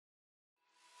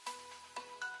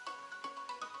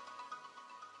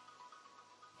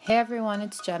Hey everyone,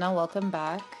 it's Jenna, welcome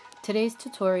back. Today's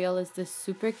tutorial is this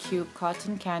super cute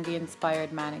cotton candy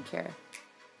inspired manicure.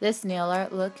 This nail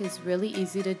art look is really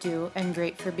easy to do and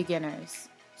great for beginners.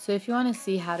 So if you want to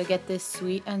see how to get this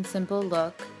sweet and simple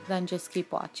look, then just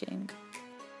keep watching.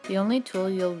 The only tool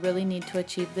you'll really need to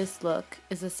achieve this look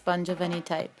is a sponge of any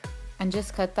type, and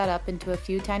just cut that up into a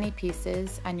few tiny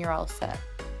pieces and you're all set.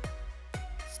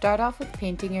 Start off with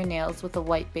painting your nails with a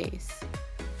white base.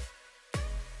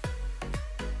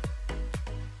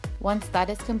 Once that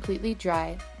is completely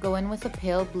dry, go in with a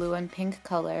pale blue and pink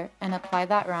color and apply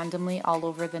that randomly all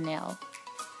over the nail.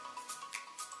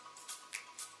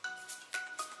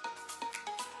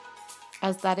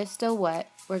 As that is still wet,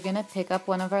 we're going to pick up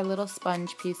one of our little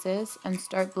sponge pieces and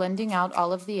start blending out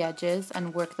all of the edges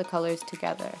and work the colors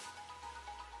together.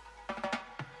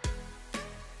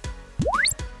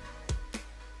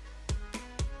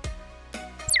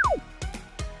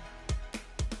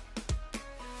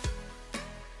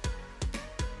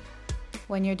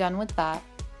 When you're done with that,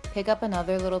 pick up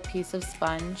another little piece of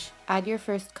sponge, add your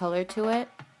first color to it,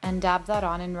 and dab that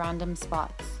on in random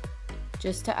spots,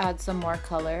 just to add some more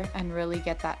color and really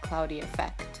get that cloudy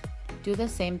effect. Do the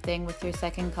same thing with your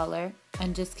second color,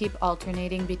 and just keep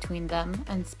alternating between them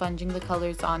and sponging the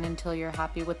colors on until you're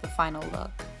happy with the final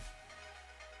look.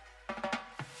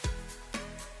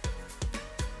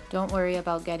 Don't worry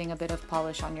about getting a bit of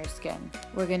polish on your skin.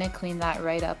 We're going to clean that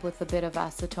right up with a bit of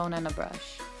acetone and a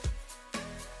brush.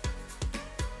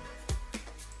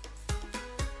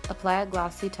 Apply a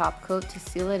glossy top coat to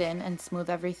seal it in and smooth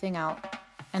everything out,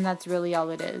 and that's really all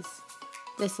it is.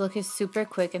 This look is super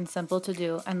quick and simple to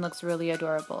do and looks really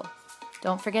adorable.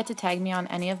 Don't forget to tag me on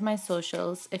any of my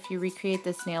socials if you recreate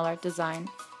this nail art design,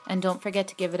 and don't forget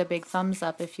to give it a big thumbs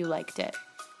up if you liked it.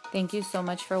 Thank you so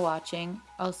much for watching.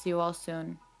 I'll see you all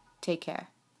soon. Take care.